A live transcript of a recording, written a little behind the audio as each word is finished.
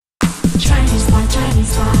Pod,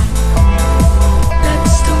 Chinese Pod.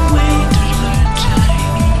 That's the way to learn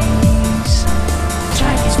Chinese.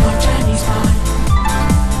 Chinese Pod, Chinese Pod.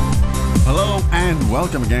 Hello and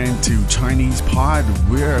welcome again to Chinese Pod.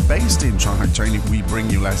 We're based in Shanghai, China. We bring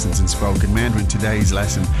you lessons in spoken Mandarin. Today's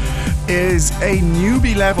lesson is a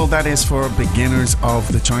newbie level, that is for beginners of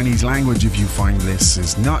the Chinese language. If you find this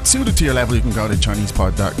is not suited to your level, you can go to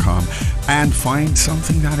ChinesePod.com and find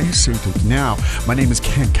something that is suited. Now, my name is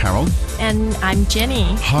Ken Carroll. And I'm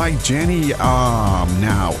Jenny. Hi, Jenny.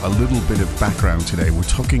 Now, a little bit of background today. We're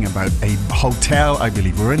talking about a hotel, I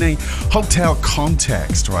believe. We're in a hotel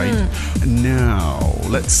context, right? Now,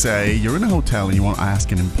 let's say you're in a hotel and you want to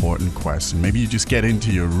ask an important question. Maybe you just get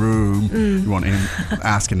into your room, you want to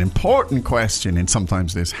ask an important question, and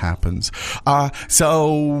sometimes this happens.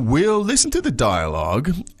 So we'll listen to the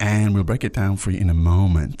dialogue and we'll break it down for you in a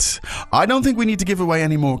moment. I don't think we need to give away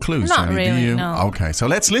any more clues, Not Jenny, really, do you? no. Okay, so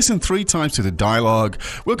let's listen 3 times to the dialogue.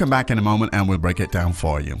 We'll come back in a moment and we'll break it down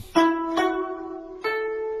for you.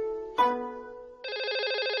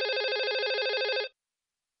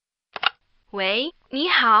 喂，你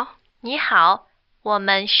好，你好，我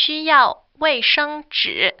们需要卫生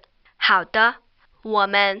纸。好的，我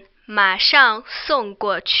们马上送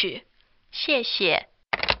过去。谢谢。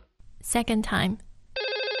Second time.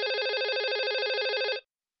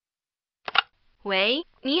 喂，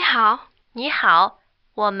你好，你好，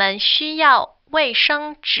我们需要卫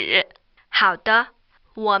生纸。好的，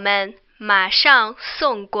我们马上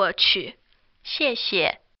送过去。谢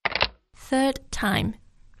谢。Third time.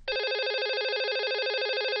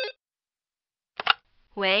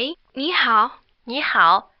 喂，你好，你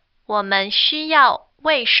好，我们需要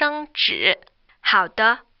卫生纸。好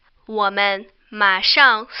的，我们马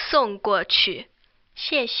上送过去。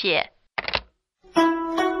谢谢。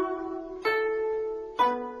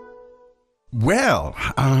Well,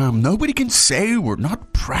 nobody can say we're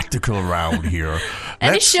not practical around here.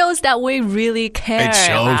 And it shows that we really care. It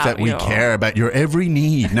shows about that we care about your every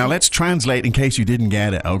need. Now, let's translate in case you didn't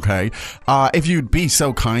get it, okay? If you'd be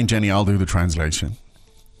so kind, Jenny, I'll do the translation.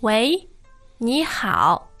 喂，你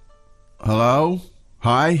好。 Hello?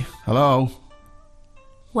 Hi? Hello?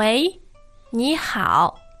 喂，你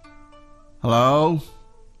好。 Hello?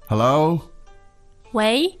 Hello?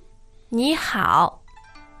 喂，你好。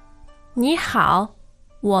你好，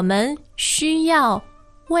我们需要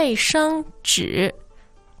卫生纸。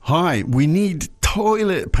 Hi, we need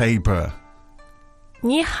toilet paper.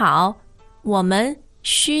 你好，我们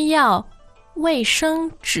需要卫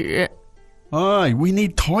生纸。 Hi, we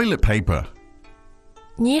need toilet paper.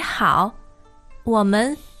 你好，我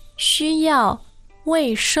们需要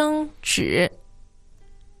卫生纸。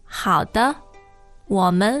好的，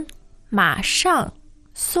我们马上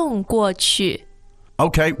送过去。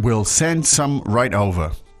 Okay, we'll send some right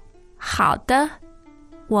over. 好的，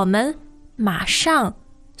我们马上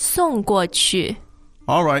送过去。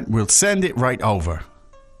 All right, we'll send it right over.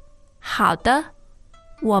 好的，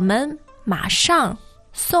我们马上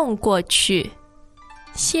送过去。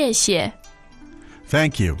谢谢，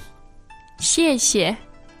 Thank you. 谢谢，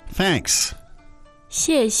 Thanks.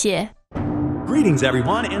 谢谢。 Greetings,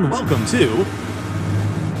 everyone, and welcome to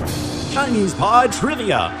Chinese Pod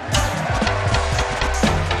Trivia.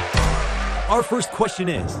 Our first question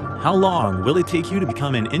is, how long will it take you to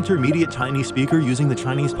become an intermediate Chinese speaker using the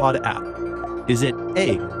Chinese Pod app? Is it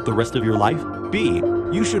A, the rest of your life? B,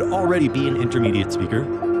 you should already be an intermediate speaker?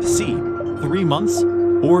 C, 3 months?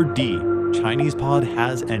 Or D, Chinese Pod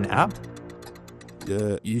has an app?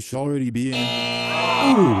 You should already be in.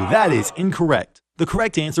 Ooh, that is incorrect. The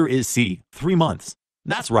correct answer is C, 3 months.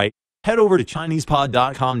 That's right. Head over to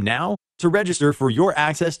ChinesePod.com now to register for your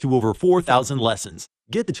access to over 4,000 lessons.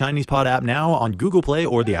 Get the Chinese Pod app now on Google Play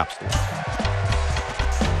or the App Store.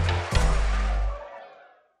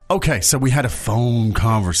 Okay, so we had a phone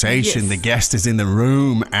conversation. Yes. The guest is in the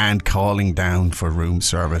room and calling down for room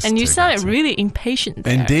service. And you to sounded get some- really impatient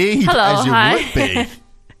there. Indeed, Hello, as you hi. would be.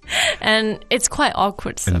 And it's quite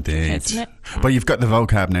awkward subject, Indeed. isn't it? But you've got the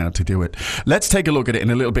vocab now to do it. Let's take a look at it in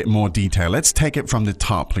a little bit more detail. Let's take it from the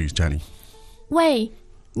top, please, Jenny. 喂，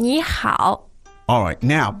你好。 All right.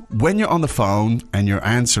 Now, when you're on the phone and you're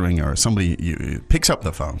answering or somebody picks up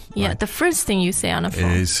the phone, Yeah, right, the first thing you say on the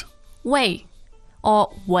phone. is 喂 or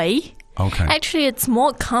喂. okay. Actually, it's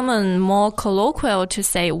more common, more colloquial to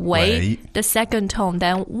say 喂, 喂. the second tone,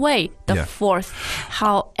 than 喂, the Yeah. fourth.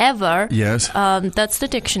 However, Yes. that's the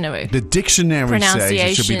dictionary. The dictionary says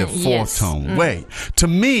it should be the Pronunciation, fourth yes. tone. Way. To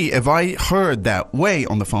me, if I heard that way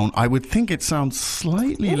on the phone, I would think it sounds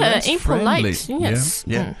slightly less impolite, friendly. yes.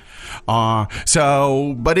 Yeah.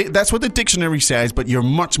 That's what the dictionary says, but you're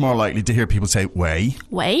much more likely to hear people say 喂.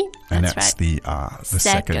 喂, And that's that's right. the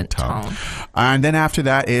second tone. tone. And then after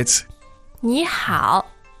that, it's 你好,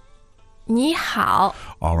你好.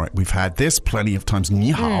 all right. We've had this plenty of times.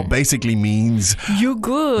 你好 basically means You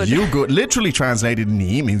good. you good. Literally translated,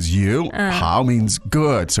 你 means you. 好 means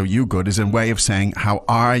good. So you good is a way of saying how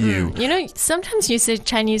are you. You know, sometimes you say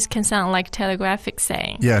Chinese can sound like telegraphic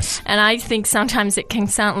saying. Yes. And I think sometimes it can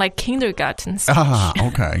sound like kindergarten speech. Ah,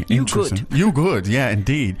 okay. You Interesting. good. You good. Yeah,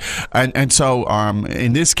 indeed. And so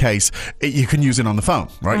in this case, you can use it on the phone,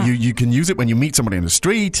 right? You can use it when you meet somebody in the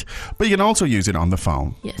street, but you can also use it on the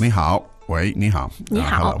phone. Yes. 你好. Wait, 你好. 你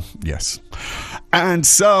好. Hello. Yes. And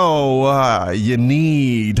so you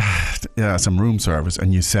need some room service,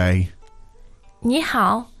 and you say, 你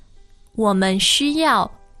好,我们需要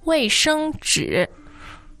卫生纸.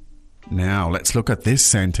 now let's look at this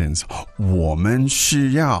sentence. 我们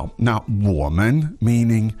需要. Now, 我们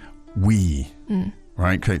meaning we.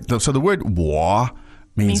 Right? Okay. So the word 我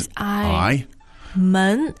means I.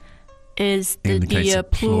 门 is the indicates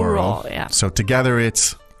plural. Yeah. So together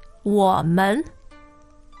it's 我们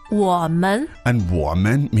and 我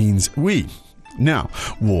们 means we. Now,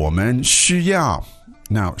 我们需要.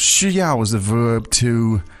 Now, 需要is the verb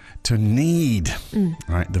to need.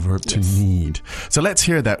 Right? The verb to need. So let's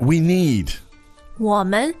hear that. We need. 我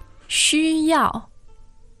们需要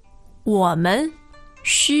我们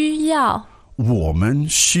需要我们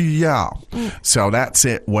需要. So that's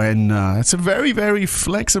it when it's a very, very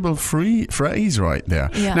flexible phrase right there.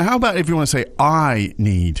 Yeah. Now, how about if you want to say I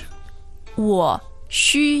need? 我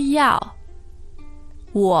需要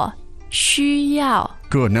我需要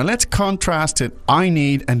Good. Now let's contrast it. I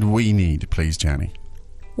need and we need, please, Jenny.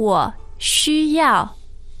 我需要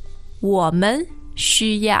我们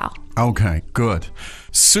需要 Okay, good.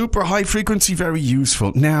 Super high frequency, very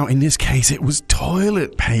useful. Now, in this case, it was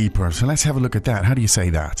toilet paper. So let's have a look at that. How do you say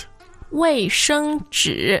that? 卫生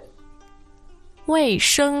纸卫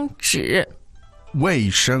生纸卫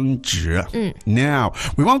生纸. Now,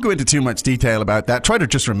 we won't go into too much detail about that. Try to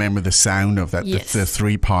just remember the sound of that, Yes. the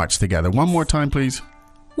three parts together. One more time, please.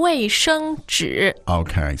 卫生纸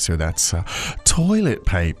Okay, so that's toilet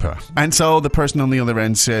paper. And so the person on the other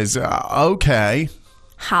end says, okay.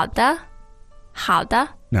 好的好的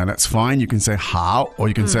Now, that's fine. You can say 好 or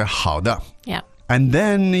you can say 好的. Yeah. And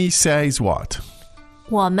then he says what?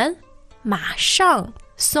 我们马上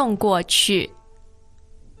送过去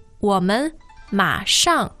我们马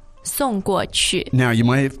上送过去 Now, you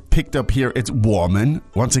might have picked up here, it's 我们,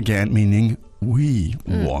 once again, meaning we,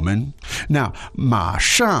 我们. Now, 马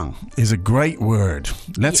上 is a great word.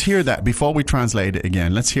 Let's hear that before we translate it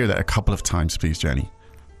again. Let's hear that a couple of times, please, Jenny.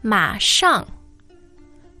 马上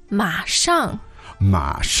马上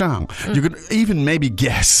马上. You could even maybe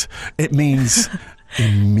guess it means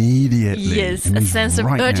immediately. Yes, It a means sense of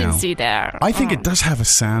right now. urgency there. I think it does have a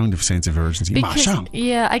sound of sense of urgency. 马 Because, 上.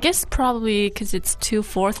 yeah, I guess probably because it's 2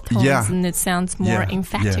 fourth tones Yeah. and it sounds more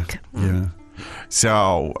emphatic. Yeah.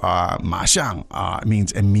 So, 马上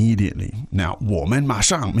means immediately. Now, 我们马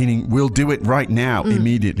上 meaning we'll do it right now,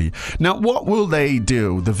 immediately. Now, what will they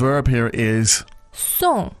do? The verb here is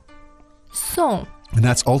送 and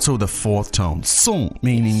that's also the fourth tone. 送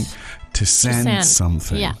meaning to send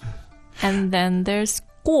something. Yeah. And then there's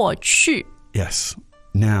过去 Yes.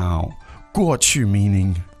 Now, 过去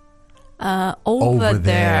meaning over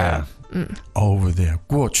there. over there.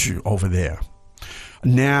 过去 over there.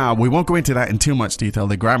 Now, we won't go into that in too much detail.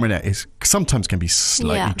 The grammar there is sometimes can be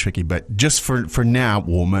slightly Yeah. tricky, but just for now,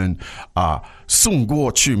 我们送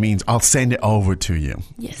过去 means I'll send it over to you.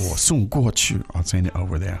 Yes. 我送过去 I'll send it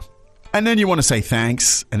over there. And then you want to say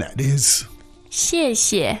thanks, and that is 谢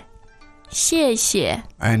谢谢谢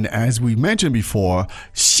and as we mentioned before,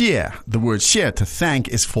 谢, the word 谢 to thank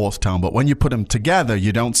is fourth tone, but when you put them together,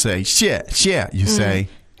 you don't say 谢, you say,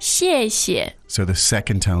 谢谢 so the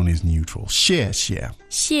second tone is neutral. 谢谢.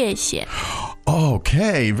 谢谢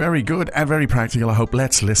Okay, very good and very practical. I hope.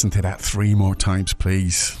 Let's listen to that 3 more times,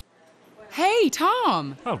 please. Hey,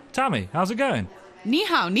 Tom! Oh, Tammy, how's it going? Ni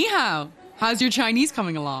hao, ni hao. How's your Chinese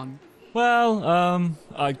coming along? Well,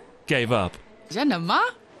 I gave up. 真的吗?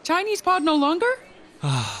 Chinese pod no longer?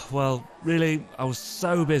 Well, really, I was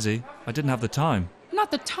so busy, I didn't have the time. Not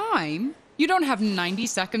the time. You don't have 90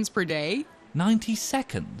 seconds per day? 90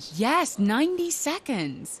 seconds? Yes, 90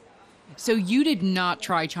 seconds. So you did not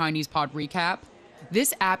try Chinese Pod Recap?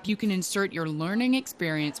 This app, you can insert your learning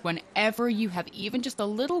experience whenever you have even just a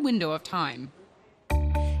little window of time.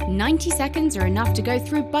 90 seconds are enough to go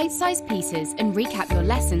through bite-sized pieces and recap your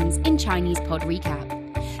lessons in Chinese Pod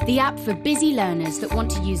Recap, the app for busy learners that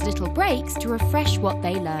want to use little breaks to refresh what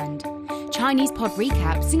they learned. Chinese Pod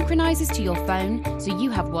Recap synchronizes to your phone so you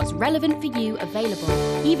have what's relevant for you available,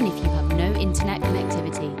 even if you have no internet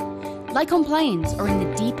connectivity. Like on planes or in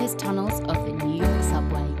the deepest tunnels of the New York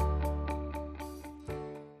subway.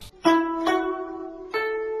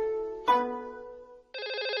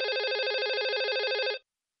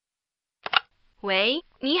 喂，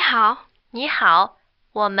你好。你好，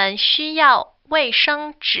我们需要卫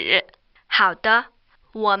生纸。好的，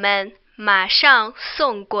我们马上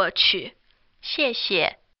送过去。谢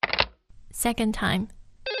谢。Second time.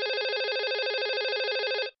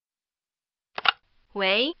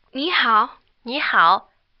 喂，你好。你好，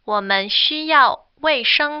我们需要卫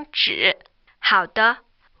生纸。好的，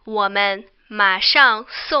我们马上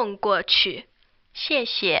送过去。谢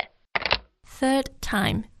谢。Third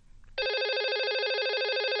time.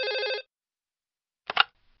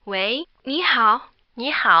 喂，你好。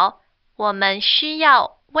你好，我们需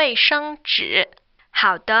要卫生纸。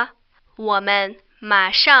好的，我们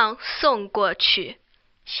马上送过去。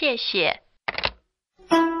谢谢。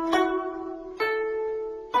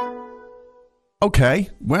Okay,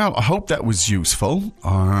 well, I hope that was useful.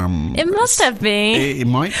 It must have been. It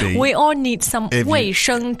might be. We all need some 卫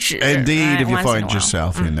生纸. Indeed, right, if you once in a find while.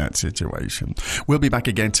 yourself in that situation. We'll be back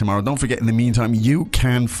again tomorrow. Don't forget, in the meantime, you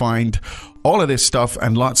can find all of this stuff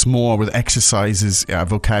and lots more with exercises,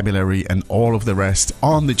 vocabulary, and all of the rest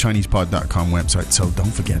on the ChinesePod.com website. So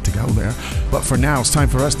don't forget to go there. But for now, it's time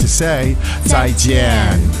for us to say 再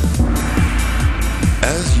见.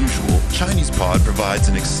 As usual, ChinesePod provides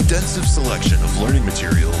an extensive selection of learning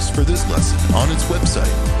materials for this lesson on its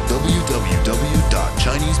website,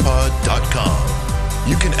 www.chinesepod.com.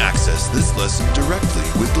 You can access this lesson directly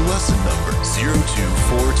with the lesson number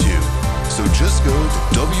 0242. So just go to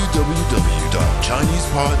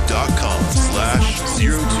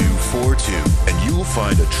www.chinesepod.com/0242 and you will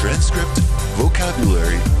find a transcript,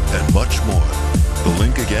 vocabulary, and much more. The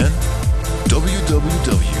link again?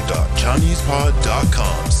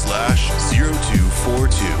 www.chinesepod.com/0242